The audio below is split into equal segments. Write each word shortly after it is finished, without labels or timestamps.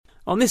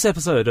On this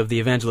episode of the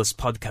Evangelist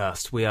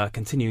Podcast, we are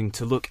continuing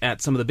to look at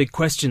some of the big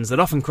questions that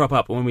often crop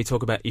up when we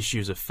talk about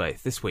issues of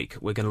faith. This week,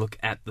 we're going to look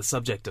at the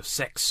subject of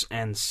sex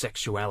and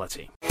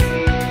sexuality.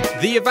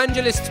 The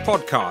Evangelists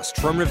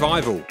Podcast from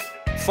Revival.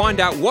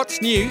 Find out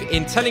what's new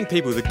in telling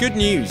people the good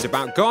news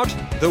about God,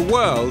 the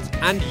world,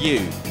 and you.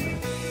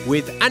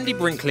 With Andy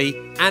Brinkley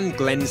and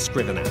Glenn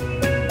Scrivener.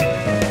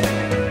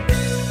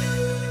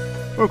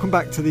 Welcome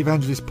back to the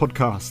Evangelist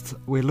Podcast.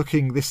 We're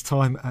looking this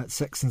time at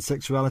sex and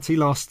sexuality.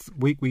 Last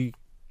week we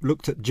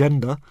looked at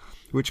gender,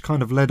 which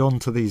kind of led on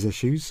to these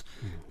issues.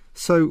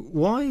 So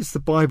why is the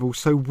Bible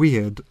so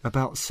weird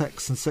about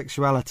sex and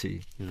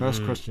sexuality?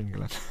 First question,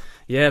 Glenn.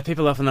 Yeah,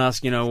 people often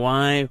ask,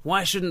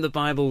 why shouldn't the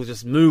Bible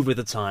just move with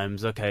the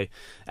times? Okay,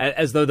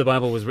 as though the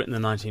Bible was written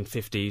in the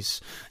 1950s,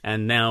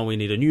 and now we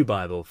need a new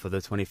Bible for the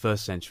 21st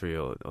century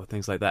or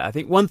things like that. I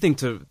think one thing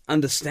to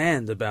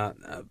understand about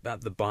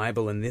the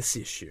Bible and this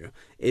issue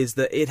is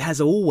that it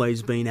has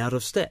always been out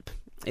of step.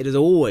 It has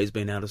always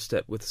been out of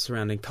step with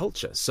surrounding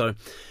culture. So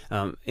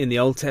in the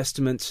Old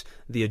Testament,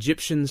 the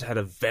Egyptians had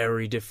a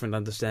very different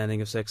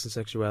understanding of sex and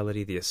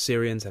sexuality. The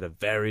Assyrians had a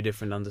very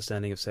different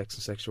understanding of sex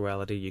and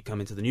sexuality. You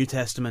come into the New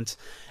Testament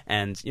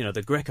and,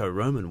 the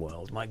Greco-Roman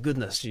world, my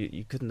goodness,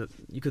 you couldn't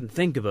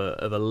think of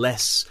a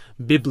less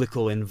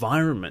biblical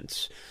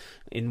environment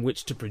in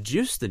which to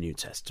produce the New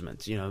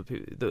Testament.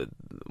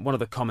 One of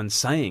the common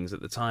sayings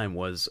at the time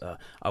was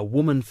a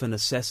woman for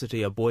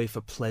necessity, a boy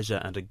for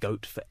pleasure, and a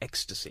goat for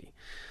ecstasy.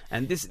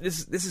 And this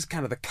is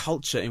kind of the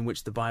culture in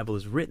which the Bible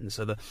is written.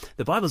 So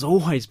the Bible's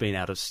always been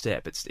out of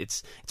step.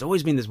 It's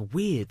always been this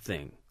weird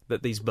thing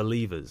that these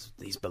believers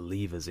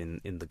in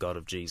the God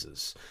of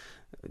Jesus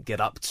get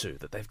up to,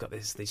 that they've got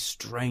these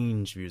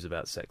strange views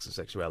about sex and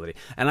sexuality.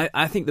 And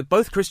I think that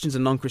both Christians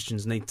and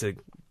non-Christians need to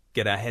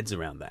get our heads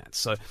around that.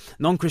 So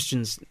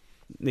non-Christians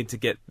need to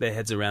get their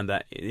heads around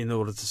that in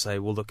order to say,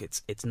 well, look,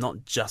 it's not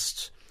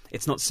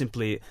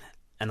simply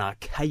an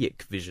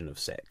archaic vision of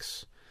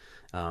sex.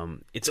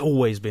 It's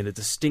always been a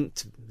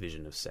distinct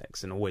vision of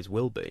sex and always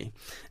will be.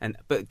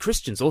 But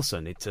Christians also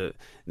need to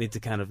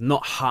kind of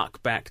not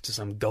hark back to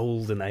some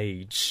golden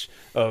age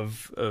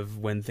of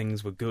when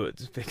things were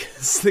good,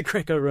 because the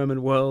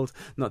Greco-Roman world,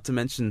 not to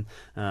mention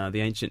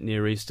the ancient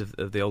Near East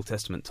of the Old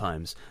Testament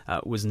times,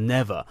 was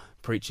never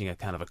preaching a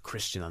kind of a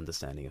Christian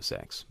understanding of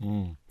sex.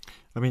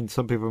 I mean,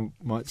 some people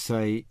might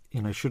say,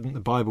 shouldn't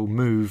the Bible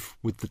move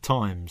with the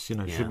times?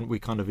 Shouldn't we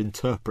kind of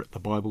interpret the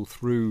Bible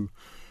through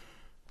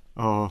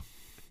our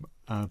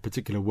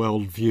particular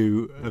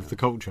worldview of the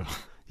culture?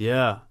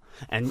 Yeah.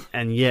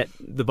 And yet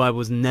the Bible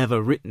was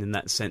never written in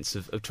that sense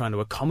of trying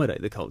to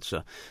accommodate the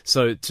culture.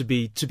 So to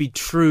be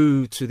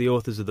true to the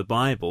authors of the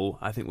Bible,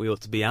 I think we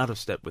ought to be out of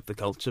step with the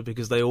culture,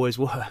 because they always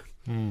were.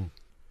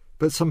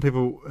 But some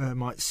people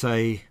might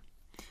say,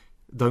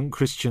 don't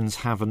Christians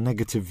have a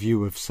negative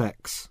view of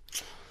sex?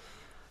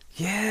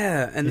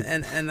 Yeah,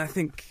 and I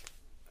think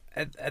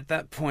at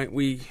that point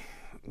we've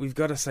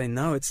got to say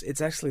no.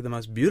 It's actually the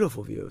most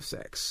beautiful view of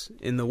sex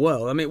in the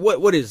world. I mean,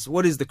 what is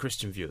the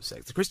Christian view of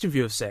sex? The Christian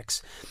view of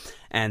sex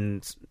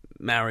and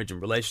marriage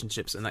and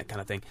relationships and that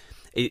kind of thing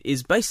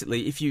is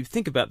basically, if you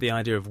think about the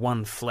idea of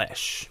one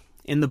flesh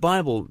in the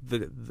Bible,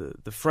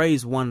 the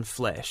phrase "one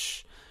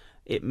flesh,"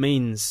 it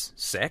means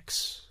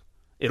sex.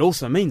 It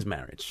also means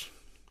marriage.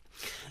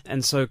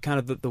 And so kind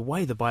of the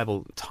way the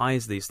Bible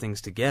ties these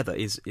things together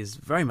is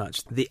very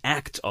much the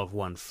act of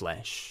one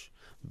flesh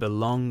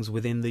belongs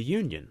within the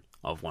union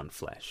of one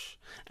flesh.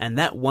 And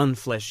that one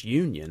flesh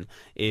union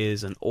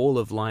is an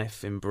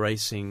all-of-life,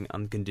 embracing,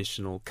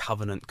 unconditional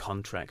covenant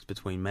contract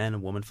between man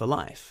and woman for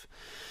life.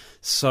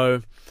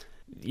 So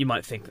you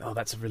might think, oh,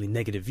 that's a really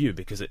negative view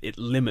because it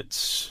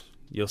limits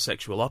your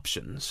sexual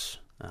options.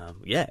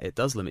 Yeah, it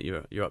does limit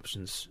your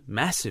options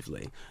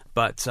massively.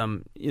 But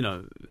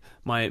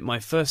my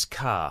first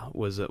car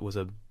was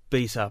a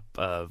beat up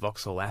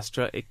Vauxhall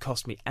Astra. It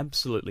cost me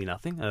absolutely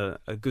nothing.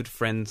 A good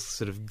friend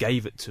sort of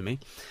gave it to me,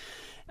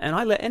 and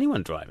I let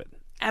anyone drive it.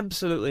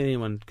 Absolutely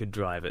anyone could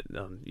drive it.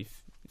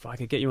 If I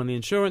could get you on the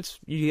insurance,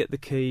 you get the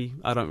key.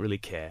 I don't really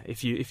care.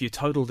 If you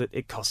totaled it,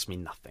 it costs me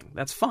nothing.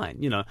 That's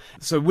fine.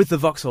 So with the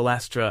Vauxhall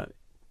Astra,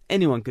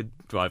 anyone could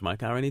drive my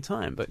car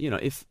anytime. But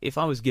if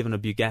I was given a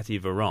Bugatti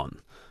Veyron,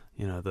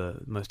 the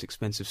most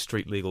expensive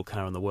street legal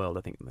car in the world,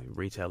 I think they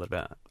retail at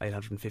about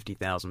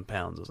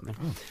 £850,000 or something.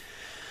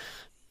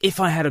 If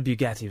I had a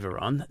Bugatti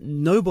Veyron,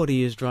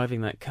 nobody is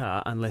driving that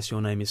car unless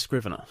your name is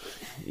Scrivener,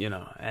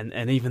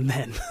 and even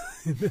then.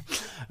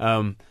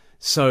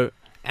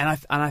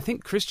 I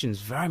think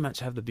Christians very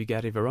much have the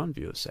Bugatti Veyron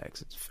view of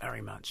sex. It's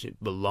very much,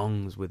 it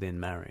belongs within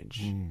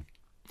marriage.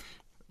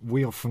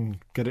 We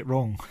often get it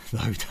wrong,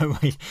 though, don't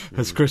we?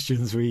 As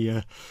Christians,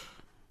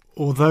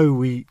 although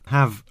we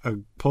have a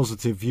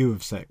positive view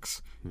of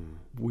sex,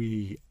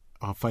 we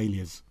are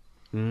failures.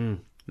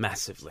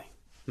 Massively.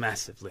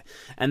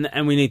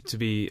 And we need to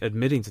be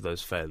admitting to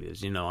those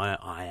failures.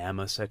 I am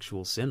a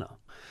sexual sinner.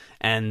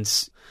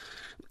 And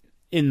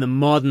in the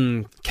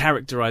modern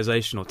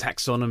characterization or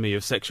taxonomy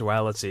of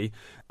sexuality,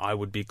 I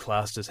would be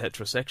classed as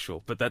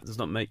heterosexual, but that does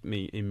not make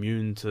me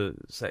immune to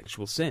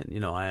sexual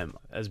sin. I am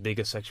as big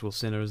a sexual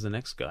sinner as the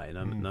next guy.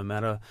 No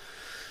matter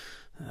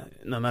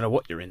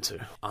what you're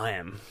into, I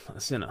am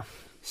a sinner.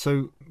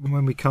 So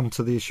when we come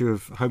to the issue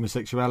of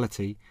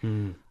homosexuality,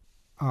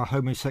 are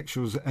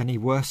homosexuals any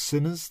worse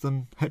sinners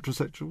than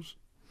heterosexuals?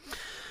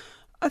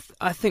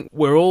 I think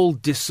we're all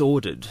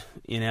disordered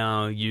in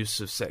our use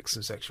of sex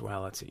and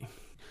sexuality.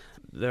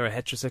 There are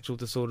heterosexual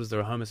disorders, there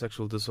are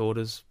homosexual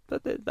disorders,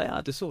 but they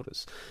are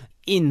disorders.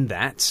 In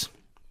that,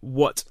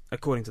 what,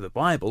 according to the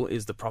Bible,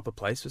 is the proper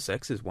place for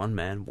sex is one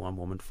man, one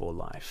woman for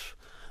life.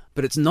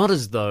 But it's not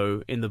as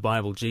though in the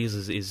Bible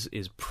Jesus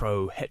is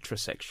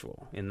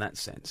pro-heterosexual in that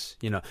sense.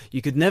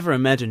 You could never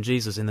imagine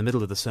Jesus in the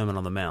middle of the Sermon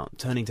on the Mount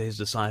turning to his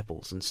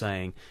disciples and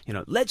saying,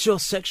 let your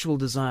sexual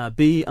desire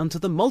be unto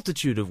the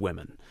multitude of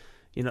women.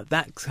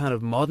 That kind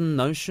of modern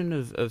notion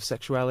of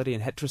sexuality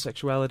and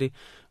heterosexuality,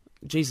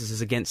 Jesus is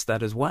against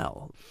that as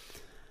well.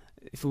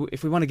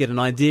 If we want to get an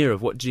idea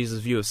of what Jesus'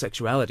 view of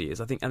sexuality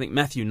is, I think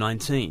Matthew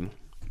 19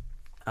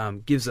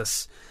 gives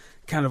us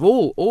kind of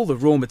all the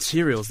raw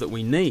materials that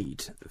we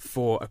need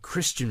for a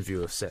Christian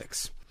view of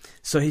sex.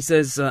 So he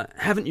says,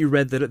 haven't you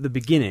read that at the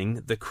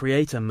beginning the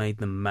Creator made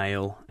them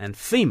male and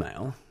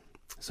female?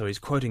 So he's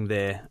quoting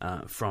there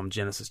from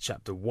Genesis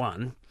chapter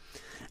 1.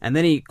 And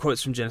then he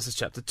quotes from Genesis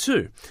chapter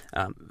 2.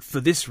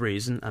 For this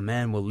reason, a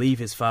man will leave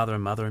his father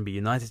and mother and be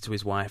united to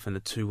his wife, and the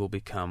two will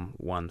become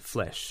one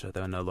flesh. So they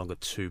are no longer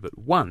two, but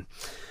one.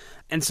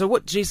 And so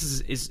what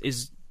Jesus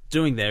is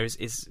doing there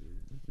is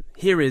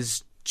here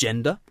is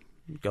gender.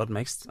 God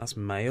makes us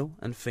male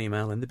and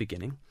female in the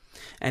beginning.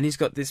 And he's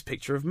got this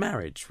picture of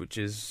marriage, which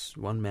is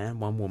one man,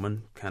 one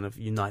woman, kind of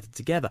united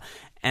together.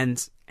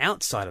 And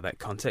outside of that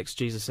context,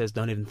 Jesus says,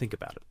 don't even think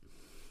about it.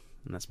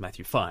 And that's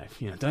Matthew 5.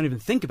 Don't even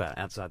think about it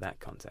outside that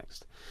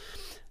context.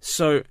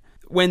 So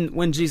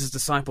when Jesus'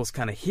 disciples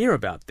kind of hear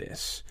about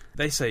this,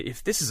 they say,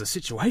 if this is a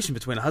situation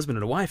between a husband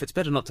and a wife, it's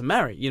better not to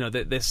marry.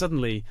 They're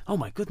suddenly, oh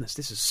my goodness,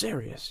 this is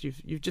serious.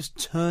 You've just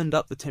turned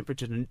up the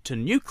temperature to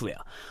nuclear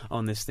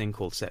on this thing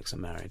called sex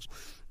and marriage.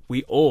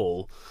 We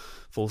all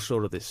fall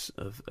short of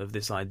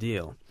this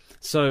ideal.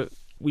 So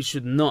we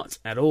should not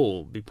at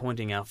all be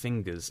pointing our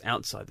fingers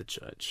outside the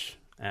church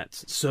at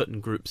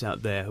certain groups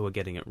out there who are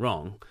getting it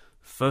wrong.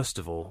 First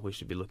of all, we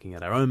should be looking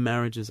at our own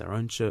marriages, our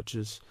own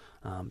churches,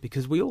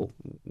 because we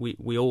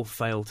all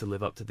fail to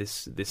live up to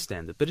this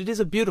standard. But it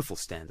is a beautiful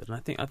standard,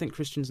 and I think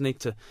Christians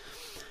need to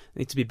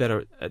be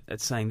better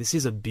at saying this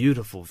is a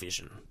beautiful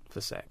vision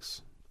for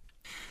sex.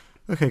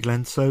 Okay,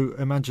 Glenn. So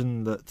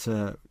imagine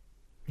that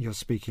you're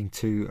speaking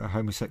to a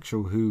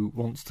homosexual who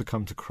wants to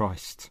come to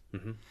Christ.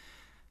 Mm-hmm.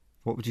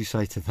 What would you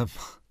say to them?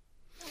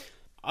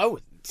 I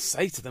would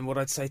say to them what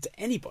I'd say to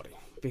anybody,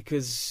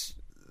 because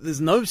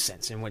there's no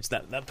sense in which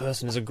that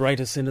person is a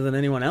greater sinner than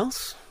anyone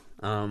else,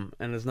 and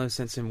there's no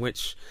sense in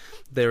which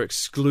they're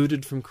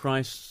excluded from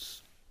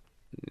Christ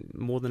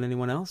more than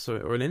anyone else,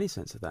 or in any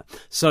sense of that.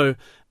 So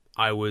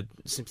I would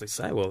simply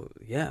say, well,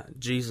 yeah,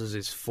 Jesus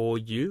is for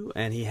you,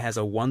 and he has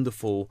a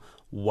wonderful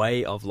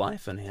way of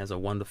life, and he has a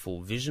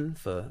wonderful vision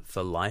for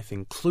life,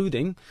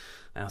 including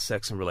our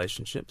sex and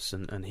relationships,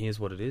 and here's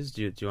what it is.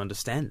 Do you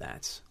understand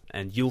that?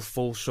 And you'll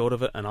fall short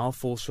of it, and I'll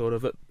fall short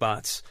of it,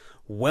 but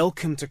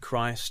welcome to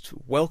Christ,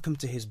 welcome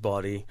to his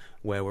body,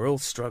 where we're all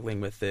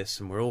struggling with this,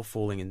 and we're all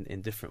falling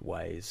in different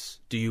ways.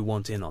 Do you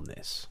want in on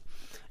this?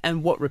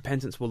 And what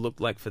repentance will look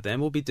like for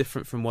them will be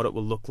different from what it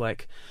will look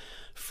like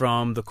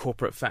from the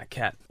corporate fat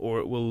cat, or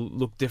it will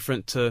look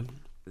different to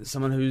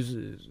someone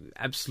who's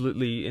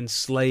absolutely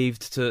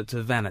enslaved to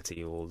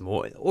vanity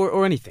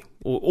or anything,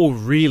 or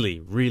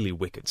really, really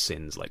wicked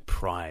sins like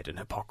pride and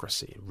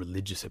hypocrisy,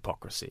 religious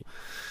hypocrisy.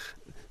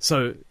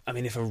 So, I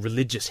mean, if a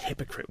religious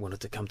hypocrite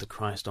wanted to come to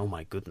Christ, oh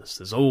my goodness,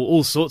 there's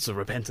all sorts of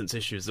repentance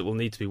issues that will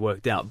need to be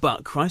worked out.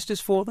 But Christ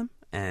is for them,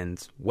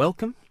 and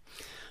welcome.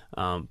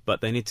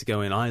 But they need to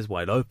go in eyes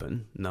wide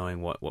open,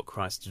 knowing what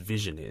Christ's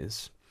vision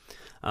is.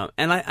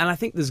 And I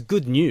think there's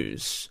good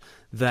news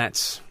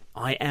that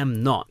I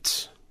am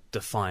not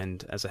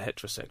defined as a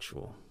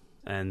heterosexual,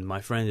 and my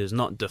friend is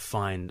not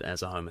defined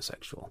as a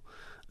homosexual.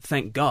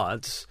 Thank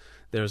God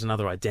there is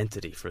another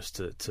identity for us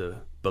to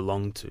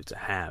belong to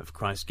have.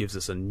 Christ gives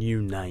us a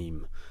new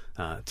name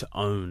to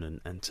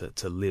own and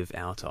to live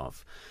out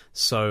of.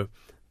 So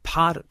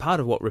part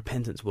of what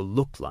repentance will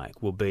look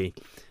like will be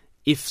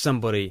if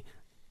somebody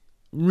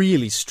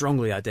really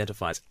strongly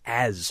identifies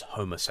as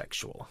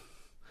homosexual.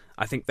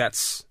 I think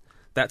that's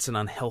an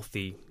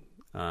unhealthy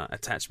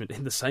attachment,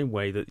 in the same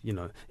way that,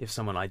 if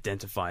someone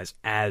identifies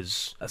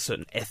as a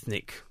certain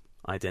ethnic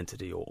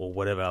identity or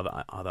whatever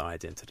other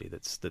identity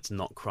that's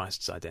not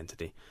Christ's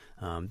identity,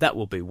 that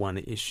will be one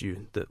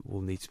issue that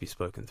will need to be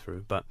spoken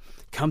through. But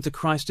come to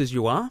Christ as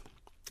you are,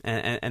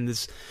 and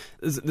there's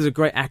a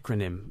great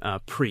acronym,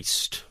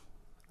 PRIEST.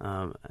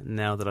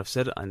 Now that I've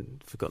said it, I've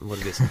forgotten what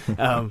it is.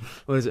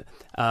 What is it?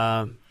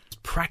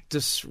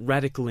 Practice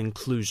radical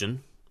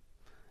inclusion.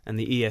 And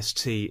the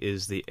EST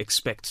is the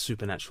expect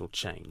supernatural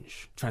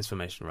change.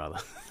 Transformation, rather.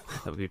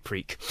 That would be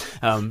preak.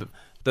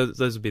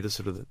 those would be the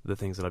sort of the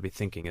things that I'd be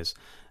thinking as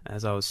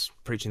I was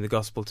preaching the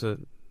gospel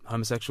to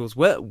homosexuals,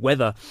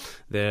 whether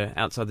they're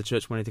outside the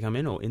church wanting to come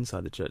in or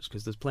inside the church,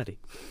 because there's plenty.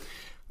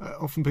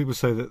 Often people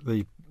say that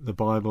the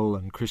Bible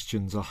and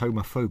Christians are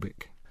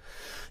homophobic.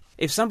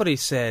 If somebody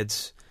said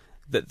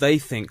that they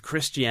think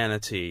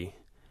Christianity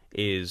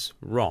is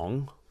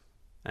wrong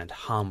and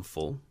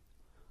harmful,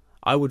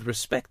 I would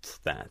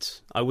respect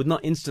that. I would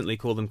not instantly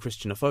call them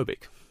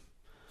Christianophobic.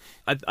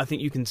 I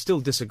think you can still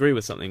disagree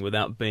with something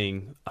without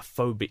being a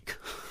phobic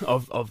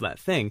of that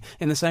thing.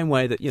 In the same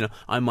way that,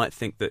 I might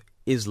think that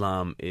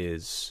Islam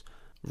is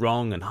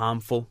wrong and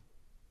harmful.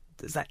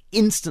 Does that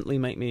instantly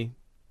make me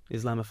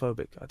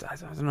Islamophobic? I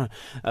don't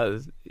know.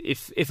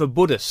 If a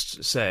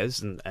Buddhist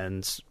says,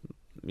 and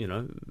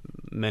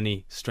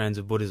many strands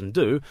of Buddhism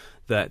do,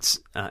 that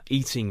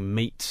eating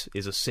meat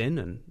is a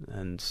sin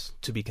and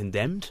to be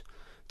condemned,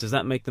 does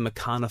that make them a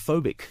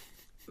carnophobic?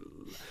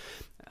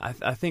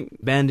 I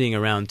think bandying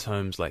around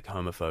terms like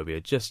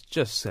homophobia just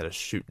set a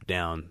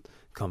shoot-down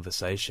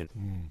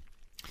conversation.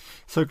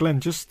 So, Glenn,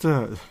 just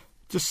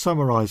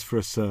summarise for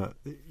us,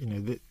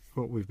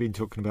 what we've been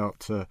talking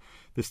about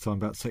this time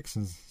about sex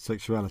and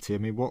sexuality. I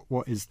mean,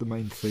 what is the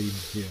main theme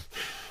here?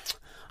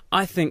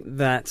 I think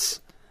that,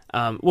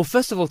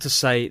 first of all, to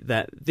say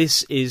that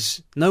this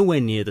is nowhere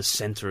near the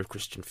centre of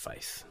Christian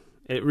faith.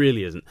 It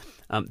really isn't.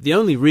 The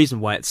only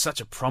reason why it's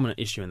such a prominent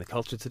issue in the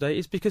culture today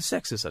is because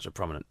sex is such a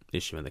prominent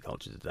issue in the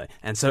culture today.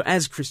 And so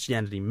as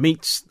Christianity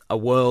meets a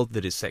world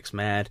that is sex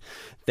mad,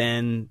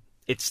 then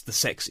it's the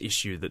sex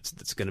issue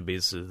that's going to be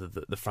sort of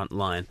the front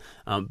line.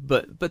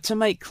 But to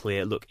make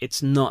clear, look,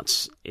 it's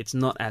not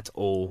at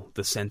all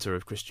the centre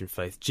of Christian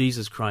faith.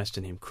 Jesus Christ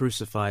and Him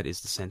crucified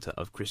is the centre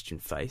of Christian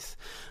faith.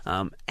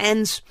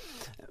 And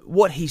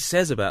what He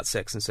says about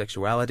sex and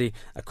sexuality,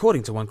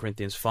 according to 1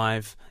 Corinthians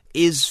 5,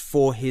 is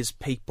for His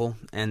people,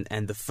 and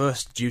the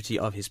first duty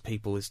of His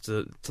people is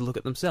to look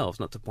at themselves,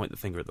 not to point the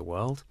finger at the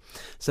world.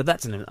 So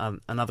that's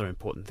another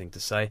important thing to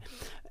say.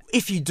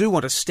 If you do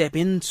want to step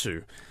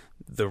into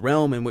the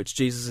realm in which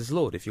Jesus is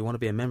Lord, if you want to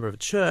be a member of a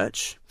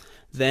church,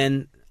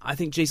 then I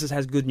think Jesus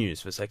has good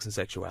news for sex and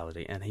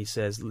sexuality, and He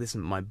says,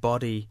 listen, my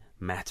body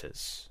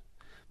matters.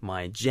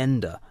 My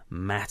gender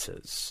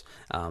matters.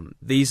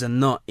 These are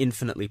not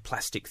infinitely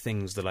plastic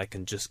things that I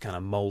can just kind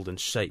of mould and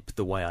shape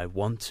the way I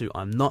want to.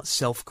 I'm not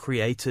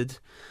self-created.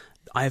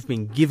 I have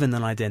been given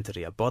an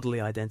identity, a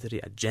bodily identity,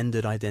 a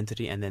gendered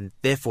identity, and then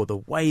therefore the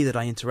way that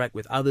I interact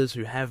with others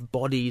who have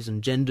bodies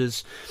and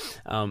genders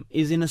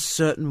is in a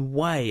certain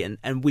way.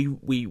 And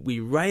we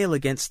rail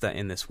against that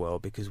in this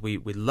world because we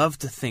love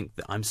to think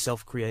that I'm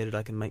self-created,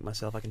 I can make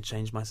myself, I can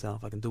change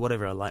myself, I can do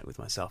whatever I like with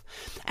myself.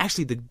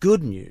 Actually, the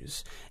good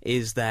news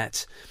is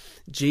that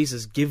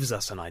Jesus gives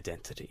us an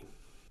identity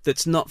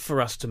that's not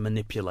for us to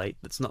manipulate,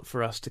 that's not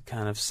for us to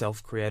kind of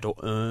self-create or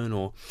earn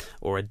or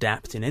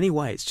adapt in any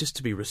way. It's just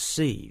to be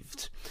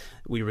received.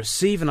 We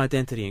receive an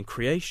identity in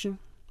creation.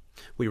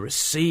 We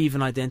receive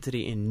an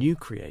identity in new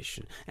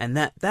creation. And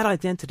that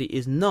identity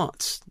is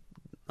not,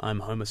 I'm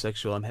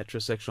homosexual, I'm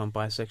heterosexual, I'm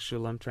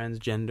bisexual, I'm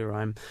transgender,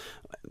 I'm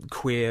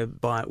queer,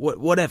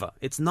 whatever.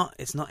 It's not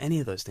any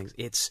of those things.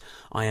 It's,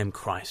 I am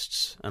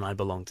Christ's and I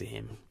belong to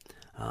Him.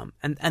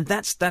 And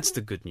that's the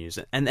good news.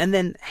 And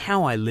then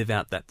how I live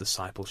out that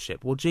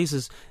discipleship. Well,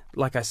 Jesus,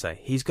 like I say,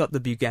 He's got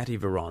the Bugatti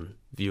Veyron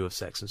view of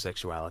sex and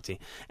sexuality,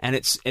 and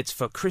it's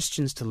for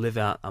Christians to live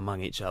out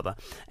among each other.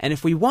 And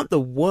if we want the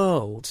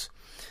world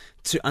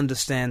to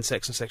understand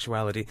sex and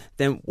sexuality,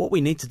 then what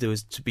we need to do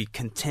is to be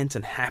content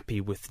and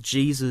happy with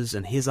Jesus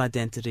and His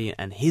identity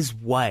and His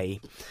way.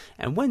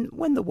 And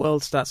when the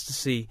world starts to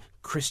see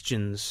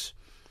Christians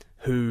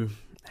who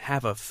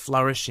have a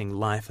flourishing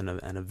life and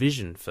a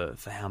vision for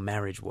how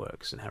marriage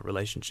works and how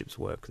relationships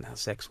work and how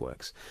sex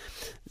works,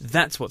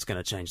 that's what's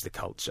going to change the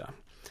culture.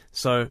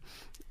 So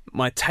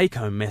my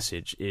take-home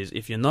message is,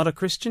 if you're not a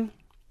Christian,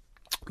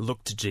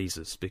 look to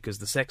Jesus, because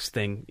the sex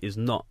thing is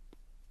not,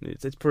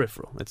 it's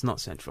peripheral, it's not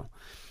central.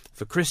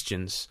 For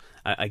Christians,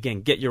 again,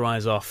 get your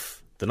eyes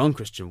off the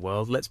non-Christian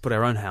world. Let's put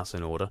our own house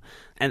in order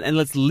and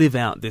let's live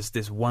out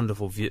this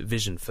wonderful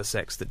vision for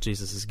sex that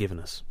Jesus has given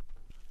us.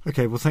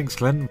 Okay, well, thanks,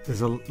 Glenn.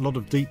 There's a lot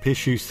of deep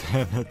issues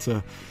there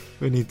that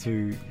we need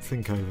to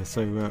think over,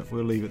 so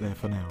we'll leave it there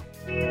for now.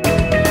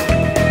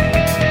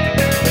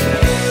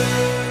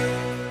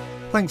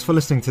 Thanks for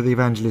listening to the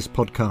Evangelist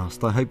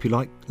podcast. I hope you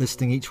like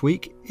listening each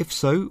week. If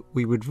so,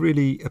 we would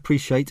really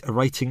appreciate a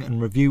rating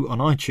and review on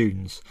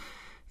iTunes.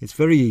 It's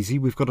very easy.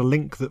 We've got a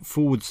link that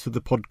forwards to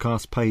the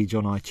podcast page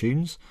on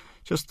iTunes.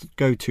 Just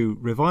go to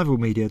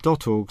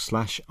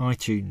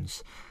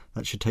revivalmedia.org/iTunes.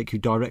 That should take you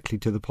directly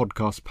to the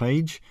podcast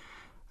page,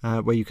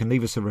 where you can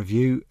leave us a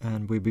review,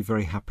 and we'd be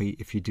very happy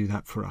if you do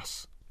that for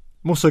us.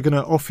 I'm also going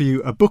to offer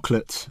you a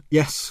booklet.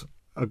 Yes,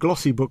 a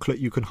glossy booklet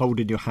you can hold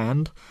in your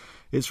hand.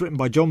 It's written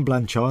by John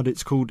Blanchard.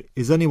 It's called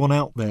Is Anyone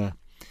Out There?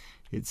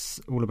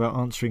 It's all about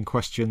answering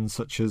questions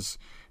such as,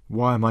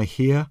 why am I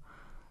here?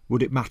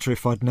 Would it matter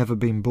if I'd never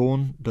been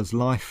born? Does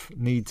life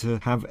need to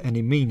have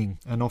any meaning?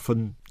 And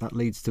often that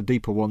leads to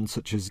deeper ones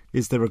such as,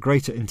 is there a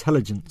greater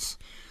intelligence?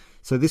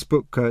 So this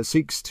book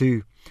seeks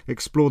to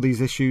explore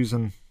these issues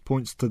and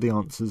points to the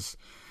answers.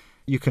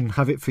 You can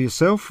have it for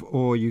yourself,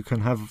 or you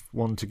can have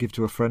one to give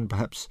to a friend.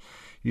 Perhaps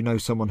you know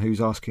someone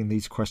who's asking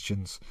these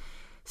questions.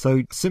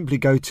 So simply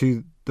go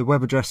to the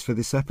web address for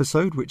this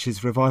episode, which is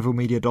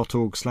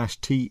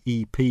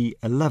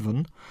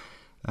revivalmedia.org/TEP11,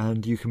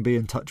 and you can be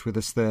in touch with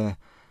us there.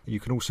 You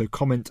can also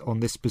comment on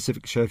this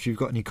specific show if you've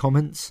got any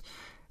comments.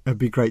 It'd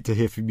be great to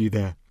hear from you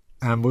there.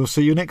 And we'll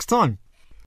see you next time.